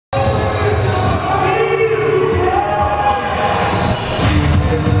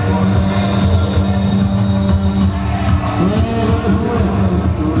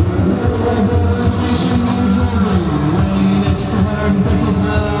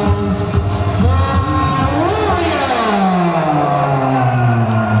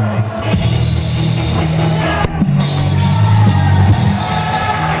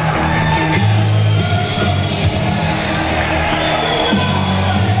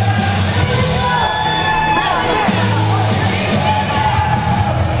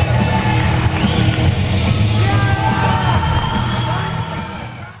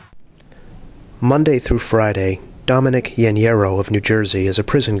Monday through Friday, Dominic Yaniero of New Jersey is a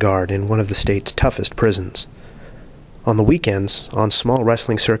prison guard in one of the state's toughest prisons. On the weekends, on small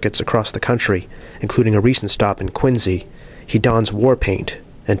wrestling circuits across the country, including a recent stop in Quincy, he dons war paint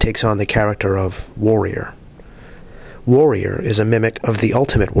and takes on the character of Warrior. Warrior is a mimic of the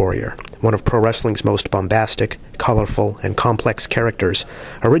Ultimate Warrior, one of pro wrestling's most bombastic, colorful, and complex characters,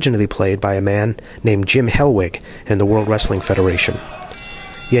 originally played by a man named Jim Hellwig in the World Wrestling Federation.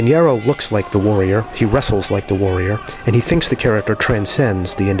 Yaniero looks like the Warrior, he wrestles like the Warrior, and he thinks the character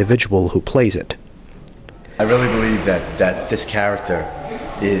transcends the individual who plays it. I really believe that this character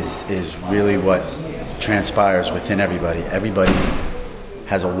is really what transpires within everybody. Everybody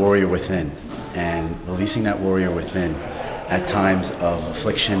has a warrior within, and releasing that warrior within at times of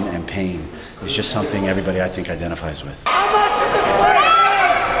affliction and pain is just something everybody, I think, identifies with. How much is the slave?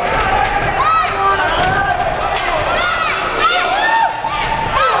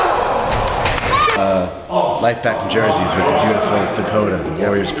 Life back in Jersey is with the beautiful Dakota, the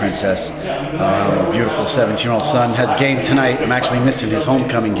Warriors princess. Beautiful 17-year-old son has a game tonight. I'm actually missing his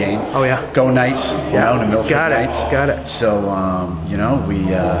homecoming game. Oh yeah. Go Knights, you know, the Milford Knights. Got it. So, you know, we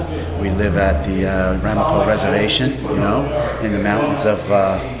live at the Ramapo Reservation, you know, in the mountains of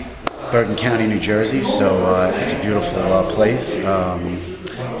Bergen County, New Jersey. So it's a beautiful place.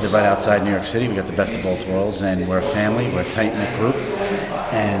 Live right outside New York City. We got the best of both worlds, and we're a family. We're a tight-knit group,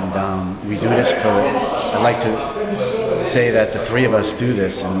 and we do this for. I'd like to say that the three of us do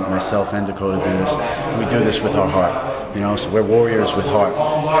this, and myself and Dakota do this. We do this with our heart, you know. So we're warriors with heart,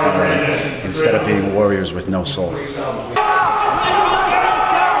 instead of being warriors with no soul.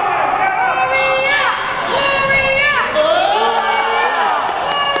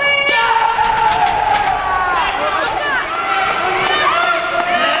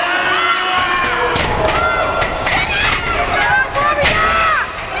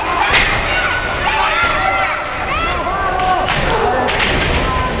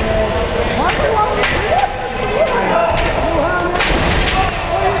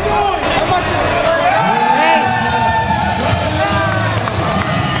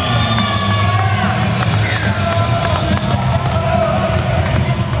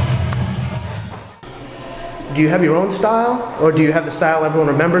 Do you have your own style, or do you have the style everyone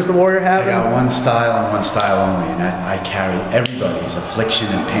remembers the Warrior having? I got one style and one style only, and I carry everybody's affliction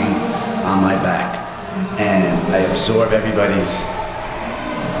and pain on my back, and I absorb everybody's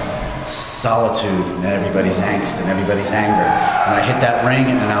solitude and everybody's angst and everybody's anger, and I hit that ring,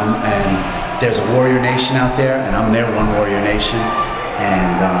 and there's a Warrior Nation out there, and I'm their one Warrior Nation,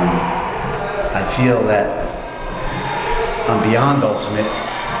 and I feel that I'm beyond ultimate,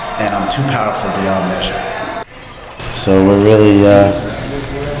 and I'm too powerful beyond measure. So we're really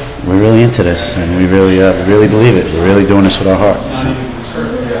into this, and we really believe it. We're really doing this with our heart. So.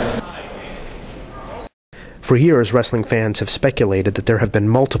 For years, wrestling fans have speculated that there have been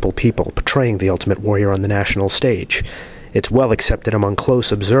multiple people portraying the Ultimate Warrior on the national stage. It's well accepted among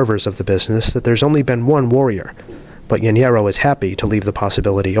close observers of the business that there's only been one Warrior, but Yaniero is happy to leave the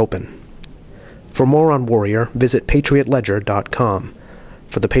possibility open. For more on Warrior, visit patriotledger.com.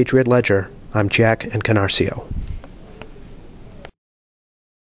 For the Patriot Ledger, I'm Jack Encarnacio.